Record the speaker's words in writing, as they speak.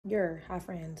Hi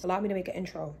friends, allow me to make an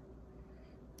intro.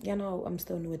 Y'all know I'm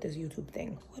still new at this YouTube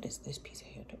thing. What is this piece of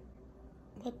hair?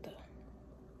 What the?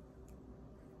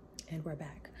 And we're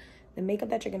back. The makeup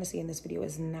that you're gonna see in this video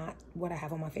is not what I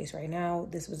have on my face right now.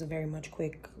 This was a very much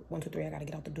quick 1, 2, 3, I gotta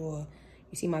get out the door.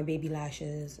 You see my baby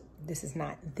lashes. This is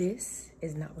not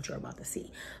what you're about to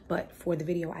see. But for the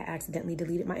video, I accidentally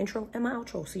deleted my intro and my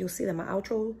outro. So you'll see that my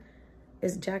outro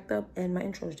is jacked up and my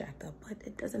intro is jacked up, but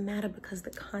it doesn't matter because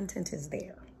the content is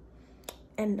there.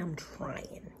 And I'm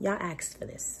trying. Y'all asked for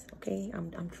this, okay? I'm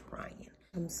trying.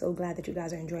 I'm so glad that you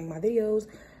guys are enjoying my videos.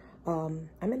 I'm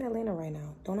in Atlanta right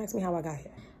now. Don't ask me how I got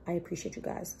here. I appreciate you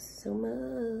guys so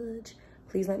much.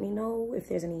 Please let me know if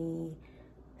there's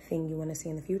anything you want to see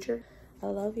in the future. I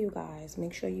love you guys.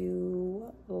 Make sure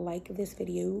you like this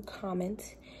video,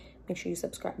 comment. Make sure you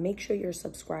subscribe. Make sure you're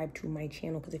subscribed to my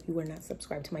channel, because if you were not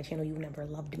subscribed to my channel, you've never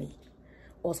loved me.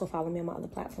 Also follow me on my other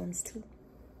platforms too.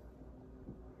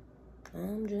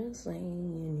 I'm just saying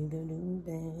you can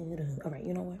do better. All right,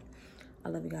 you know what? I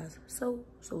love you guys so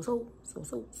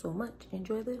much.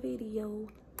 Enjoy the video.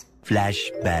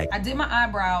 Flashback. I did my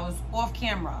eyebrows off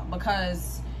camera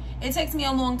because it takes me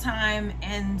a long time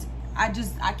and I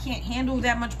can't handle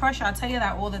that much pressure. I tell you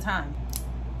that all the time.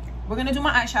 We're gonna do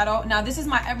my eyeshadow. Now this is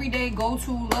my everyday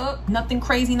go-to look. Nothing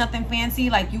crazy, nothing fancy.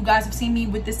 Like, you guys have seen me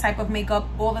with this type of makeup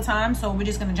all the time, so we're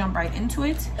just gonna jump right into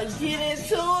it. Let's get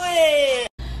into it.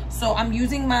 So I'm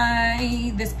using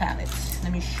this palette.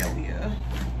 Let me show you.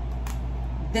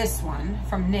 This one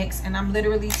from NYX, and I'm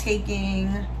literally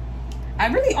taking, I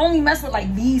really only mess with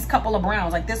like these couple of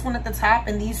browns, like this one at the top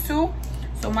and these two.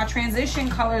 So my transition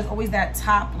color is always that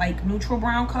top like neutral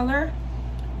brown color.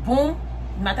 Boom,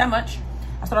 not that much.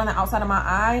 I start on the outside of my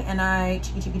eye and I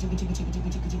cheeky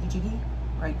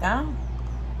right down,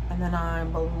 and then I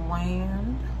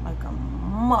blend like a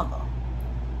mother.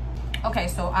 Okay,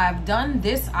 so I've done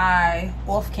this eye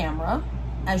off camera,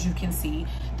 as you can see.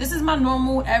 This is my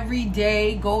normal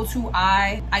everyday go-to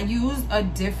eye. I use a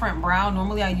different brown.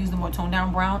 Normally I use the more toned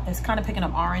down brown. It's kind of picking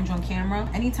up orange on camera.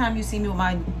 Anytime you see me with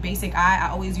my basic eye, I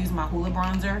always use my Hoola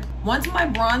bronzer. Once my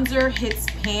bronzer hits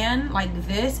pan like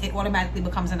this, it automatically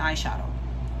becomes an eyeshadow.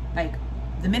 Like,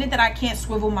 the minute that I can't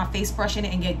swivel my face brush in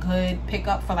it and get good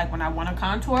pickup for like when I want to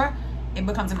contour, it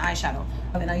becomes an eyeshadow.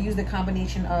 And I use the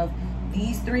combination of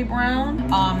these 3 brown.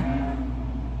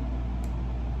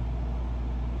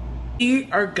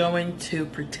 We are going to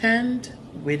pretend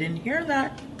we didn't hear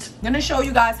that. I'm gonna show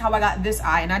you guys how I got this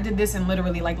eye, and I did this in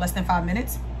literally like less than 5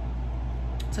 minutes.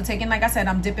 So taking, like I said,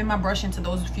 I'm dipping my brush into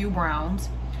those few browns,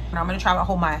 and I'm gonna try to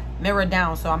hold my mirror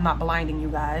down so I'm not blinding you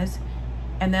guys.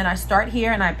 And then I start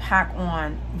here and I pack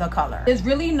on the color. There's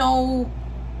really no,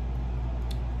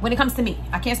 when it comes to me,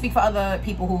 I can't speak for other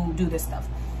people who do this stuff.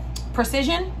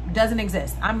 Precision doesn't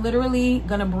exist. I'm literally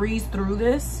gonna breeze through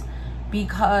this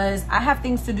because I have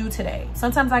things to do today.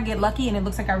 Sometimes I get lucky and it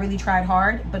looks like I really tried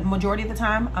hard, but majority of the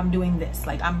time I'm doing this.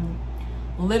 Like, I'm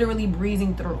literally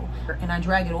breezing through, and I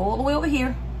drag it all the way over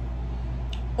here,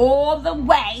 all the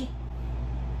way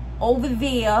over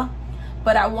there.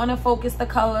 But I want to focus the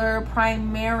color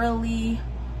primarily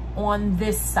on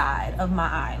this side of my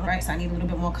eye, right? So I need a little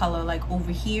bit more color like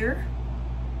over here.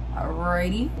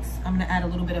 Alrighty, I'm gonna add a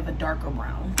little bit of a darker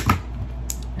brown.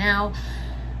 Now,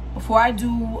 before I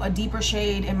do a deeper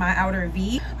shade in my outer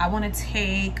V, I want to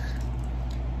take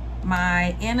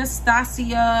my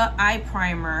Anastasia eye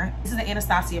primer. This is an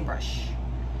Anastasia brush,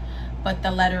 but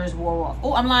the letters wore off.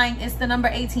 Oh, I'm lying, it's the number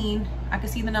 18. I can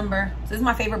see the number. So this is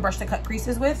my favorite brush to cut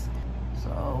creases with.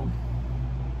 So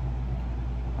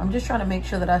I'm just trying to make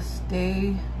sure that I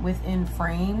stay within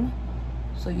frame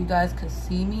so you guys can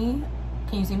see me.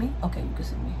 Can you see me? Okay, you can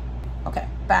see me. Okay,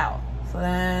 bow. So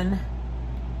then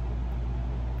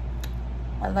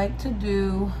I like to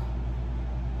do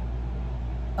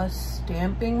a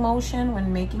stamping motion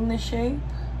when making the shape.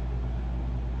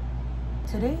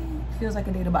 Today feels like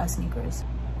a day to buy sneakers.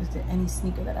 Is there any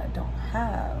sneaker that I don't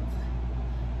have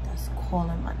that's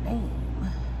calling my name?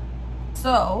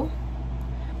 So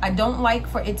I don't like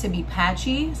for it to be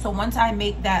patchy. So once I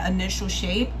make that initial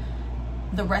shape,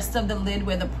 the rest of the lid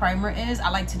where the primer is, I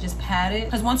like to just pat it.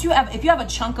 Because once you have, if you have a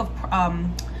chunk of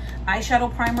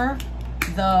eyeshadow primer,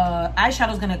 the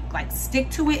eyeshadow is gonna like stick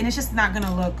to it and it's just not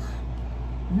gonna look,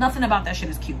 nothing about that shit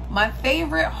is cute. My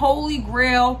favorite holy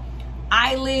grail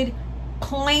eyelid,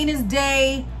 plain as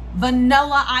day,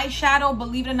 vanilla eyeshadow,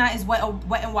 believe it or not, is Wet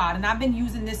n Wild, and I've been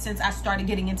using this since I started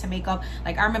getting into makeup.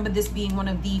 Like, I remember this being one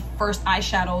of the first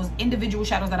eyeshadows, individual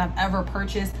shadows that I've ever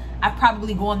purchased. I've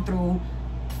probably gone through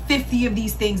 50 of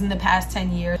these things in the past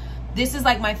 10 years. This is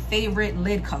like my favorite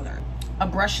lid color. A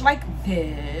brush like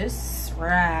this,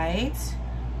 right?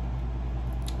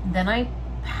 Then I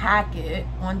pack it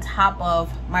on top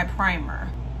of my primer.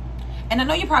 And I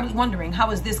know you're probably wondering,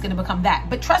 how is this gonna become that?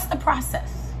 But trust the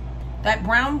process. That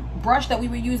brown brush that we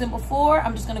were using before,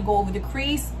 I'm just gonna go over the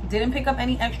crease. Didn't pick up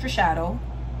any extra shadow.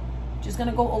 Just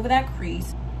gonna go over that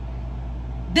crease.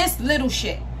 This little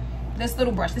shit, this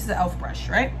little brush, this is an e.l.f. brush,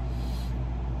 right?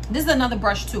 This is another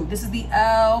brush too. This is the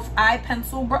e.l.f.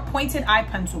 pointed eye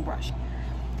pencil brush.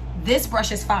 This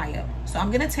brush is fire. So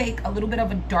I'm gonna take a little bit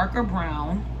of a darker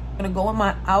brown. I'm gonna go in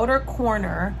my outer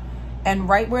corner, and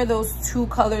right where those two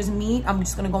colors meet, I'm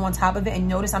just gonna go on top of it, and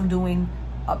notice I'm doing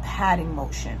a patting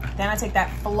motion. Then I take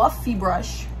that fluffy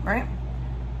brush, right?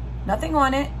 Nothing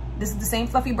on it. This is the same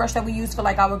fluffy brush that we used for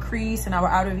like our crease and our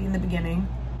outer V in the beginning.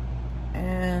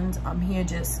 And I'm here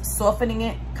just softening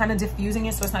it, kind of diffusing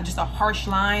it so it's not just a harsh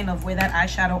line of where that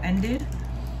eyeshadow ended.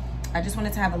 I just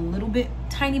wanted to have a little bit,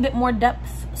 tiny bit more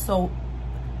depth. So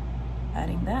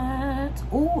adding that.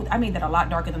 Ooh, I made that a lot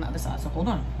darker than the other side, so hold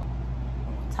on.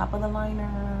 Top of the liner,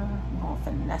 I'm gonna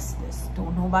finesse this.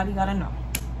 Don't nobody gotta know.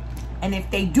 And if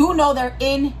they do know, they're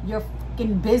in your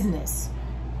fucking business.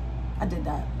 I did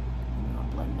that. I'm gonna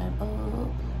blend that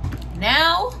up.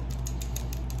 Now,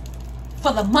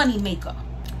 for the money maker.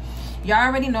 Y'all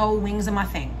already know wings are my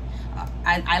thing.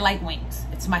 I like wings.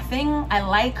 It's my thing. I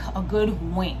like a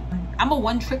good wing. I'm a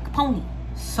one-trick pony.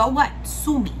 So what?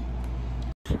 Sue me.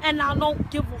 And I don't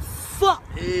give a fuck.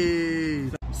 Hey.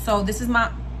 So this is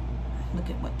my, look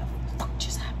at what the fuck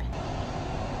just happened.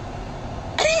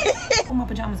 Oh, my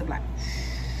pajamas are black.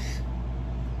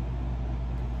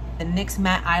 The NYX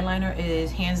matte eyeliner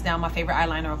is hands down my favorite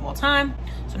eyeliner of all time.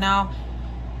 So now,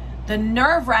 the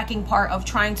nerve-wracking part of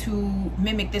trying to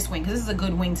mimic this wing, because this is a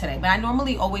good wing today, but I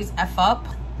normally always F up.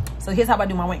 So here's how I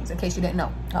do my wings, in case you didn't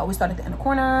know. I always start at the inner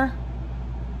corner,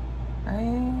 right?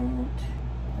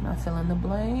 And I fill in the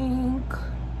blank.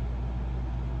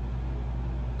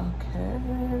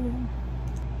 Okay.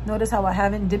 Notice how I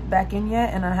haven't dipped back in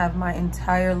yet, and I have my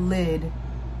entire lid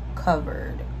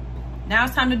covered. Now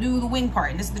it's time to do the wing part,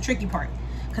 and this is the tricky part,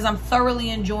 because I'm thoroughly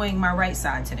enjoying my right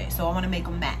side today, so I want to make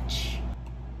them match.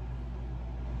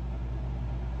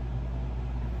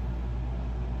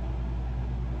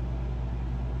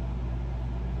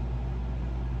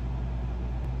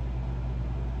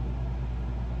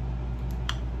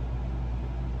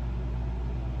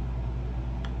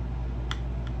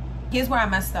 Here's where I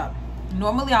messed up.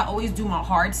 Normally I always do my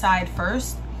hard side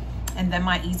first and then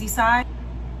my easy side,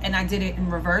 and I did it in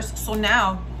reverse. So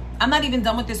now I'm not even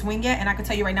done with this wing yet, and I can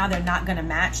tell you right now they're not gonna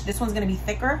match. This one's gonna be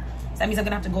thicker, so that means I'm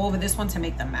gonna have to go over this one to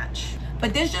make them match.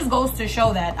 But this just goes to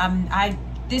show that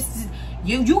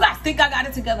you guys think I got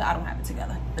it together. I don't have it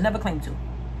together. I never claimed to.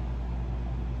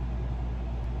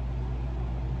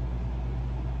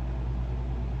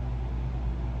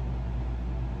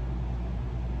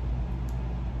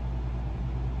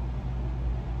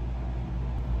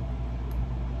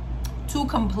 Two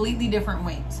completely different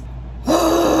wings.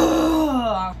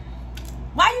 Why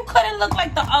you couldn't look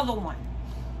like the other one?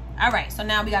 All right, so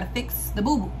now we gotta fix the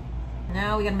boo-boo.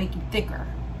 Now we gotta make you thicker.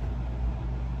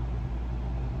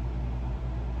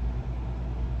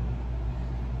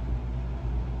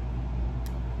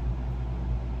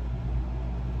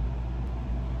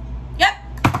 Yep,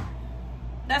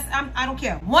 I don't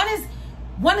care. One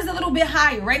is a little bit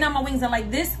higher. Right now my wings are like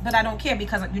this, but I don't care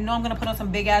because you know I'm gonna put on some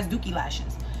big ass dookie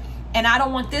lashes. And I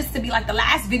don't want this to be like the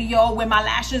last video where my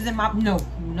lashes and my,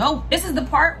 no. This is the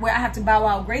part where I have to bow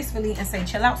out gracefully and say,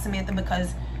 chill out, Samantha,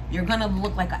 because you're gonna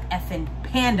look like a effing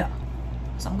panda.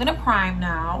 So I'm gonna prime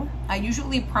now. I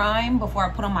usually prime before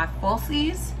I put on my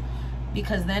falsies,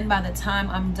 because then by the time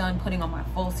I'm done putting on my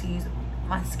falsies,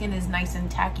 my skin is nice and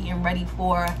tacky and ready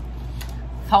for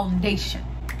foundation.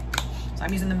 So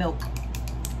I'm using the Milk.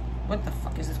 What the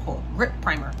fuck is this called? Grip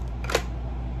primer.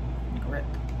 Grip.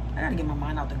 I gotta get my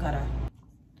mind out the gutter.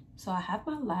 So I have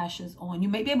my lashes on. You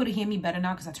may be able to hear me better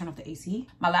now because I turned off the AC.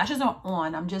 My lashes are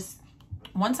on. I'm just,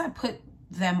 once I put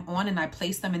them on and I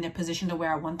place them in their position to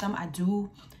where I want them, I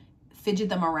do fidget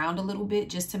them around a little bit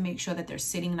just to make sure that they're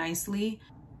sitting nicely.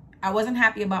 I wasn't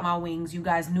happy about my wings. You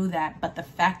guys knew that. But the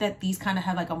fact that these kind of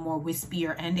have like a more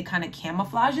wispier end, it kind of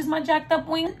camouflages my jacked up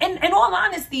wing. And in all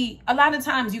honesty, a lot of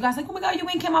times you guys are like, oh my God, your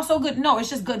wing came out so good. No, it's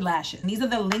just good lashes. And these are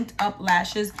the linked up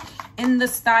lashes in the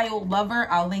style Lover.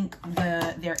 I'll link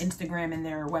their Instagram and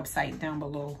their website down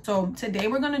below. So today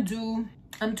we're going to do,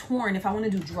 I'm torn if I want to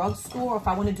do drugstore or if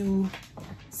I want to do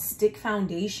stick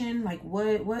foundation. Like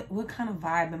what kind of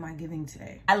vibe am I giving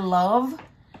today? I love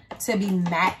to be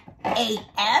matte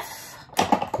AF,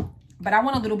 but I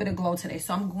want a little bit of glow today.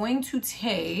 So I'm going to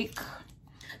take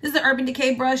This is the Urban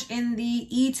Decay brush in the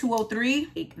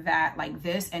E203. Take that like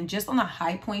this, and just on the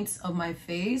high points of my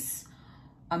face,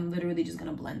 I'm literally just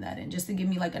gonna blend that in just to give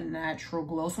me like a natural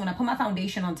glow. So when I put my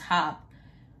foundation on top,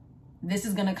 this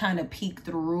is gonna kind of peek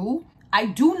through. I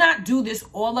do not do this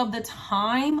all of the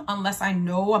time unless I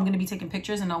know I'm gonna be taking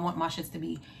pictures and I want my shits to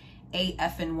be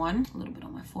AF1. A little bit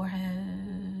on my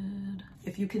forehead.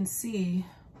 If you can see,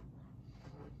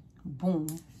 boom,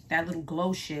 that little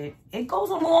glow shit, it goes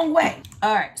a long way.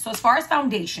 All right, so as far as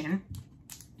foundation,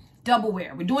 double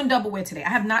wear. We're doing double wear today. I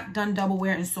have not done double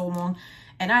wear in so long,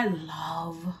 and I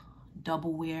love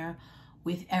double wear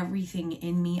with everything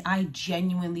in me. I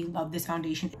genuinely love this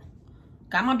foundation.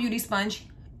 Got my beauty sponge.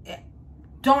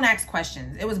 Don't ask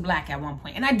questions. It was black at one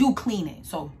point, and I do clean it,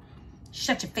 so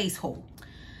shut your face hole.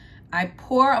 I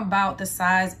pour about the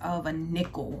size of a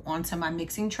nickel onto my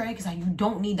mixing tray because you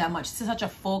don't need that much. This is such a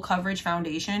full coverage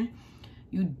foundation.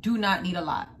 You do not need a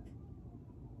lot.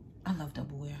 I love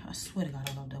double wear. I swear to God,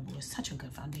 I love double wear. It's such a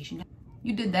good foundation.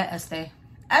 You did that, Estee.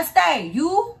 Estee,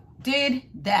 you did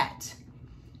that.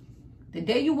 The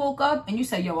day you woke up and you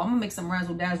said, yo, I'm gonna make some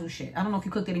razzle dazzle shit. I don't know if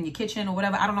you cooked it in your kitchen or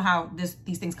whatever. I don't know how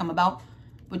these things come about,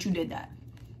 but you did that.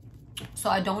 So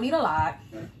I don't need a lot.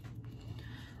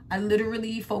 I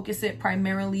literally focus it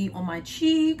primarily on my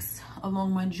cheeks,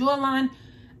 along my jawline.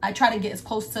 I try to get as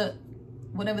close to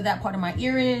whatever that part of my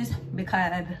ear is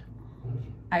because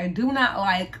I do not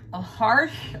like a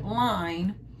harsh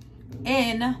line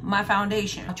in my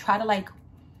foundation. I try to like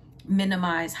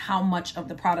minimize how much of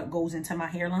the product goes into my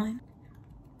hairline.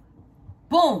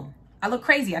 Boom, I look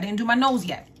crazy. I didn't do my nose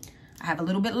yet. I have a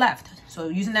little bit left. So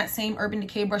using that same Urban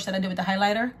Decay brush that I did with the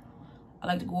highlighter, I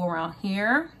like to go around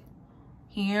here,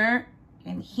 here,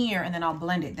 and here, and then I'll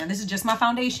blend it. Now this is just my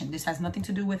foundation. This has nothing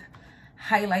to do with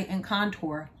highlight and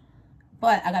contour,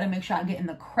 but I gotta make sure I get in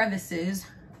the crevices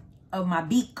of my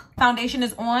beak. Foundation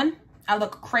is on. I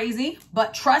look crazy,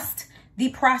 but trust the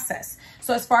process.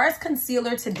 So as far as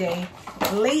concealer today,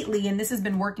 lately, and this has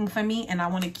been working for me and I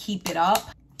wanna keep it up,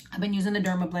 I've been using the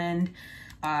Dermablend,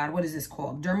 what is this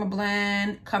called?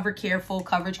 Dermablend Cover Care Full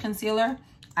Coverage Concealer.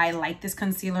 I like this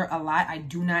concealer a lot. I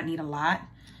do not need a lot.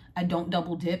 I don't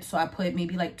double dip, so I put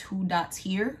maybe like 2 dots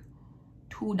here,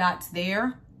 2 dots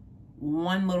there,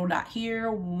 1 little dot here,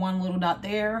 1 little dot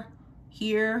there,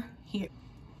 here, here,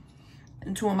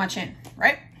 and 2 on my chin,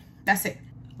 right? That's it.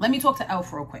 Let me talk to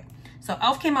e.l.f. real quick. So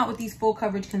e.l.f. came out with these full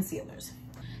coverage concealers.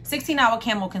 16-hour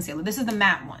camo concealer. This is the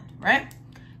matte one, right?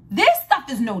 This stuff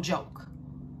is no joke.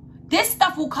 This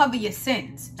stuff will cover your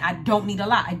sins. I don't need a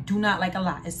lot. I do not like a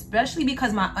lot, especially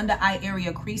because my under eye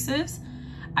area creases.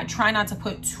 I try not to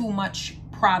put too much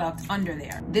product under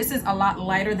there. This is a lot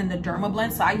lighter than the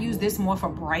Dermablend, so I use this more for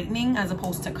brightening as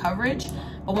opposed to coverage.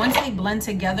 But once they blend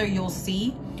together, you'll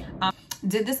see.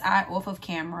 Did this eye off of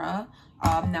camera.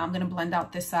 Now I'm gonna blend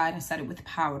out this side and set it with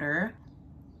powder.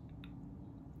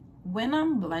 When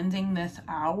I'm blending this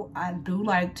out, I do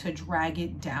like to drag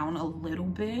it down a little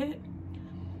bit.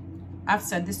 I've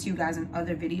said this to you guys in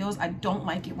other videos. I don't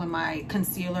like it when my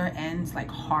concealer ends like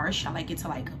harsh. I like it to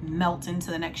like melt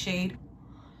into the next shade.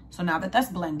 So now that that's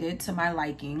blended to my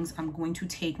likings, I'm going to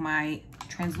take my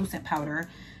translucent powder,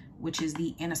 which is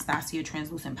the Anastasia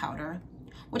translucent powder,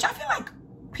 which I feel like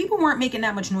people weren't making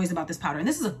that much noise about this powder. And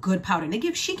this is a good powder.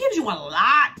 And she gives you a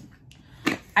lot.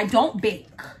 I don't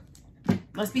bake.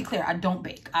 Let's be clear. I don't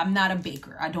bake. I'm not a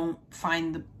baker. I don't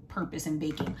find the purpose in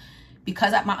baking.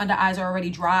 Because my under eyes are already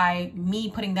dry,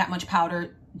 me putting that much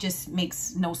powder just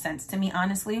makes no sense to me,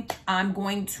 honestly. I'm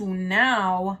going to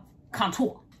now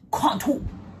contour.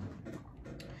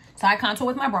 So I contour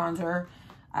with my bronzer.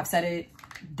 I've said it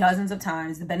dozens of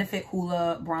times. The Benefit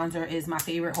Hoola bronzer is my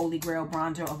favorite holy grail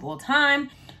bronzer of all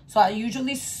time. So I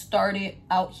usually start it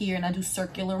out here and I do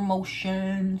circular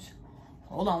motions.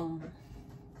 Hold on.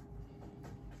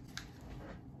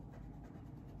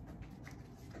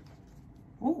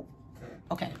 Ooh.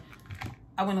 Okay,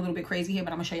 I went a little bit crazy here,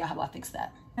 but I'm gonna show you how I fix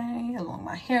that. Okay, along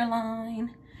my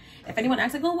hairline. If anyone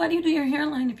asks like, oh, why do you do your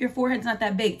hairline if your forehead's not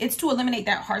that big? It's to eliminate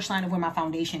that harsh line of where my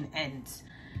foundation ends.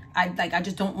 I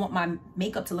just don't want my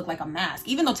makeup to look like a mask.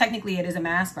 Even though technically it is a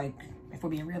mask, like if we're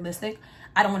being realistic,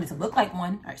 I don't want it to look like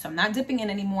one. All right, so I'm not dipping in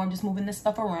anymore. I'm just moving this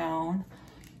stuff around.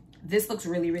 This looks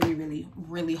really, really, really,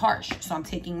 really harsh. So I'm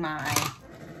taking my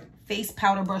face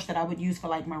powder brush that I would use for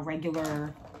like my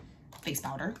regular face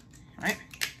powder. Right,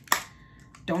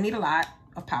 don't need a lot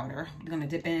of powder. I'm gonna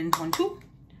dip in 1, 2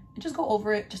 and just go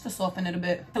over it just to soften it a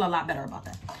bit. I feel a lot better about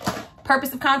that.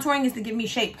 Purpose of contouring is to give me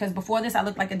shape, because before this I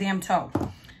looked like a damn toe.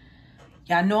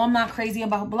 Y'all know I'm not crazy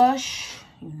about blush.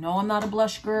 You know I'm not a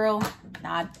blush girl,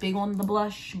 not big on the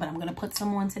blush, but I'm gonna put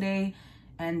some on today.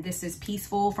 And this is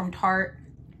Peaceful from Tarte.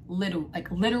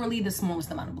 literally the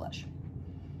smallest amount of blush.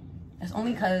 That's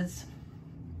only because,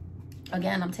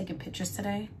 again, I'm taking pictures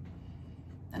today.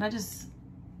 And I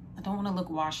don't want to look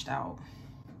washed out.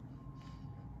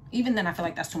 Even then, I feel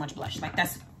like that's too much blush. Like,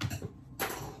 that's...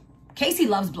 Casey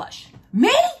loves blush.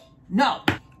 Me? No.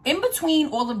 In between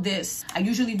all of this, I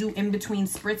usually do in between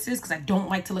spritzes because I don't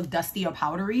like to look dusty or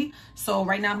powdery. So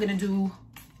right now I'm going to do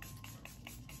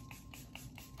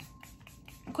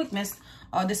a quick mist.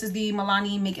 This is the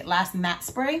Milani Make It Last Matte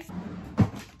Spray.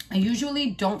 I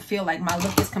usually don't feel like my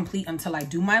lip is complete until I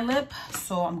do my lip.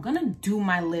 So I'm going to do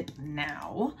my lip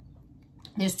now.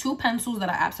 There's two pencils that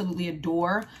I absolutely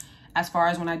adore as far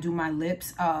as when I do my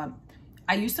lips.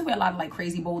 I used to wear a lot of like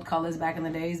crazy bold colors back in the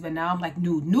days, but now I'm like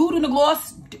nude. Nude in the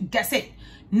gloss, that's it.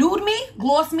 Nude me,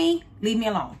 gloss me, leave me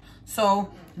alone.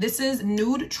 So this is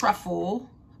Nude Truffle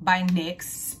by NYX.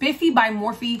 Spiffy by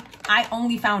Morphe. I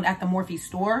only found at the Morphe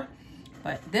store.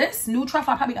 But this Nude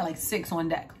Truffle, I probably got like 6 on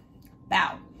deck.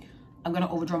 Bow. I'm gonna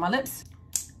overdraw my lips.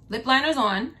 Lip liner's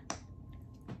on.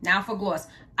 Now for gloss.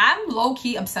 I'm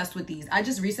low-key obsessed with these. I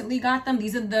just recently got them.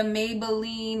 These are the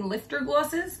Maybelline Lifter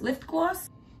glosses. Lift gloss.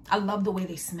 I love the way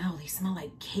they smell. They smell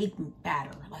like cake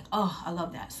batter. Like, oh, I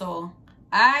love that. So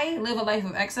I live a life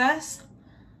of excess.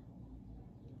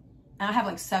 And I have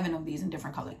like 7 of these in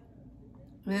different colors.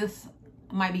 This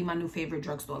might be my new favorite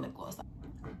drugstore lip gloss.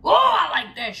 Oh, I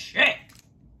like that shit.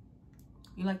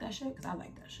 You like that shit? Because I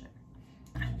like that shit.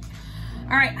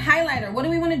 All right, highlighter. What do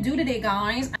we want to do today,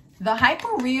 guys? The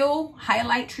Hyper Real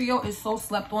Highlight Trio is so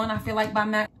slept on, I feel like, by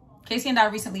MAC. Casey and I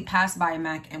recently passed by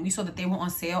MAC and we saw that they were on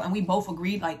sale and we both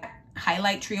agreed like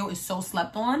Highlight Trio is so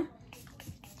slept on.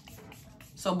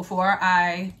 So before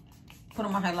I put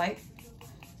on my highlight,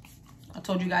 I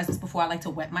told you guys this before, I like to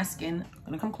wet my skin. I'm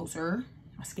gonna come closer.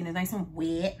 My skin is nice and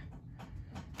wet.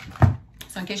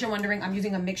 So in case you're wondering, I'm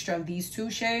using a mixture of these 2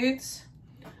 shades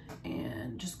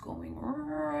and just going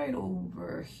right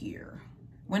over here.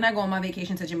 When I go on my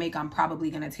vacation to Jamaica, I'm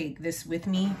probably gonna take this with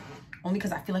me. Only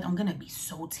because I feel like I'm gonna be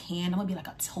so tan. I'm gonna be like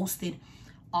a toasted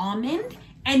almond.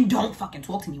 And don't fucking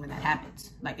talk to me when that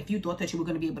happens. Like, if you thought that you were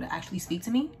gonna be able to actually speak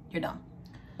to me, you're dumb.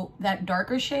 That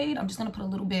darker shade, I'm just gonna put a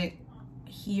little bit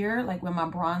here, like where my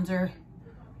bronzer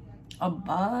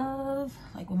above,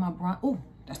 like with my bronzer. Oh,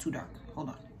 that's too dark. Hold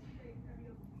on.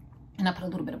 And I put a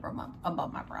little bit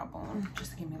above my brow bone,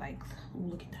 just to give me like, ooh,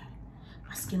 look at that.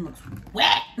 My skin looks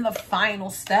wet. The final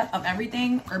step of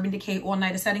everything, Urban Decay All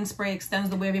Nighter Setting Spray extends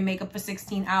the wear of your makeup for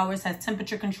 16 hours, has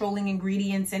temperature controlling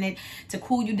ingredients in it to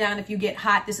cool you down if you get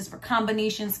hot. This is for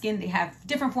combination skin. They have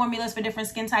different formulas for different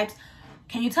skin types.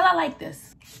 Can you tell I like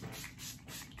this?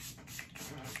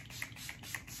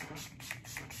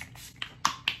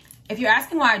 If you're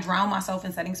asking why I drown myself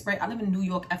in setting spray, I live in New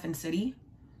York effing city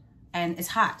and it's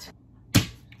hot.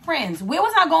 Friends, where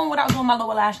was I going when I was on my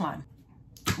lower lash line?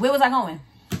 Where was I going?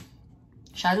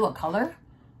 Should I do a color?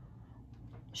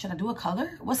 Should I do a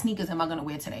color? What sneakers am I going to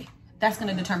wear today? That's going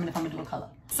to determine if I'm going to do a color.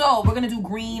 So we're going to do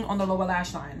green on the lower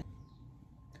lash line.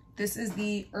 This is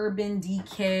the Urban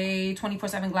Decay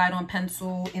 24/7 Glide On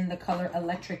Pencil in the color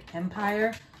Electric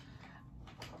Empire.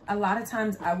 A lot of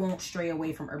times I won't stray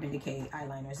away from Urban Decay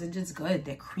eyeliners. They're just good.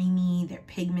 They're creamy. They're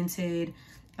pigmented.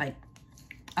 Like,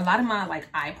 a lot of my like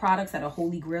eye products that are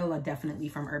holy grail are definitely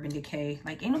from Urban Decay.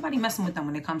 Like, ain't nobody messing with them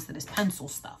when it comes to this pencil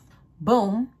stuff.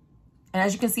 Boom. And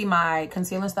as you can see, my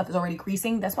concealer stuff is already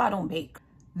creasing. That's why I don't bake.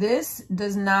 This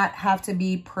does not have to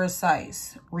be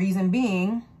precise. Reason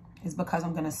being is because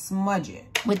I'm gonna smudge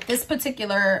it. With this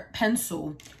particular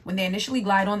pencil, when they initially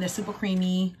glide on, they're super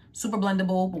creamy, super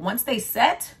blendable. But once they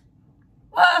set,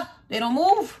 they don't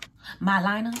move. My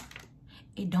liner,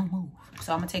 it don't move.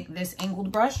 So I'm gonna take this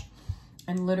angled brush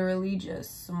and literally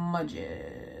just smudge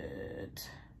it.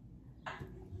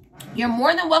 You're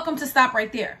more than welcome to stop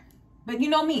right there. But you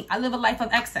know me, I live a life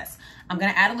of excess. I'm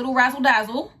gonna add a little razzle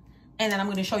dazzle and then I'm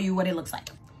gonna show you what it looks like.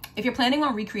 If you're planning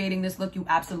on recreating this look, you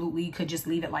absolutely could just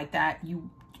leave it like that.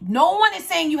 No one is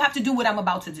saying you have to do what I'm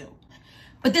about to do,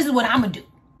 but this is what I'm gonna do.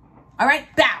 All right,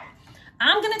 bow.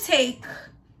 I'm gonna take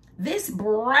this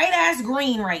bright ass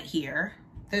green right here,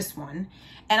 this one,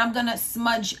 and I'm gonna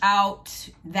smudge out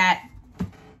that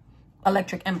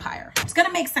Electric Empire. It's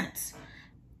gonna make sense.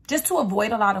 Just to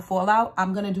avoid a lot of fallout,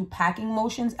 I'm gonna do packing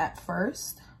motions at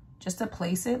first, just to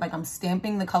place it, like I'm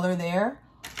stamping the color there.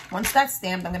 Once that's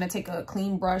stamped, I'm gonna take a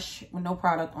clean brush with no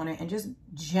product on it and just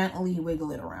gently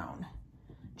wiggle it around,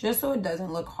 just so it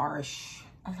doesn't look harsh.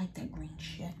 I like that green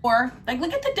shit. Or, like,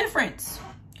 look at the difference.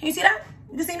 Can you see that?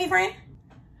 You can see me, friend?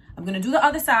 I'm gonna do the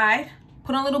other side,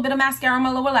 put on a little bit of mascara on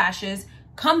my lower lashes,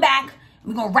 come back,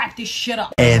 and we're gonna wrap this shit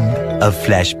up. End of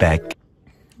flashback.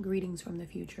 Greetings from the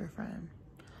future, friend.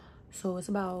 So it's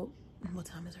about, what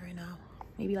time is it right now?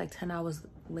 Maybe like 10 hours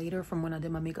later from when I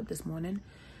did my makeup this morning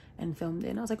and filmed it.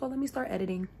 And I was like, oh, let me start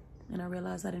editing. And I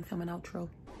realized I didn't film an outro.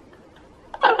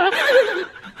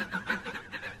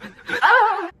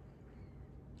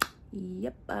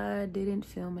 Yep, I didn't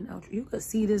film an outro. You could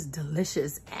see this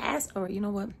delicious ass. All right, you know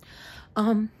what?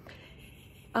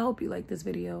 I hope you like this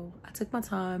video. I took my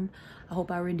time. I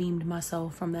hope I redeemed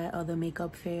myself from that other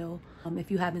makeup fail. If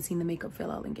you haven't seen the makeup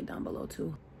fail, I'll link it down below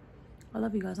too. I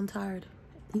love you guys. I'm tired.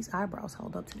 These eyebrows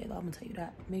held up today though, I'm gonna tell you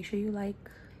that. Make sure you like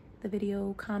the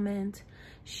video, comment,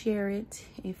 share it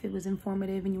if it was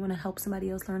informative and you want to help somebody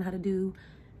else learn how to do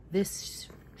this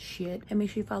shit. And make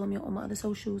sure you follow me on all my other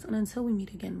socials. And until we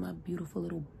meet again, my beautiful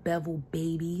little bevel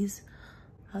babies,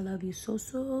 I love you so,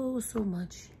 so, so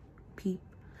much. Peep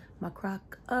my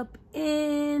crock up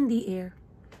in the air.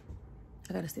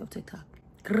 I gotta stay on TikTok.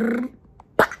 Grrr,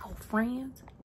 pow, friends.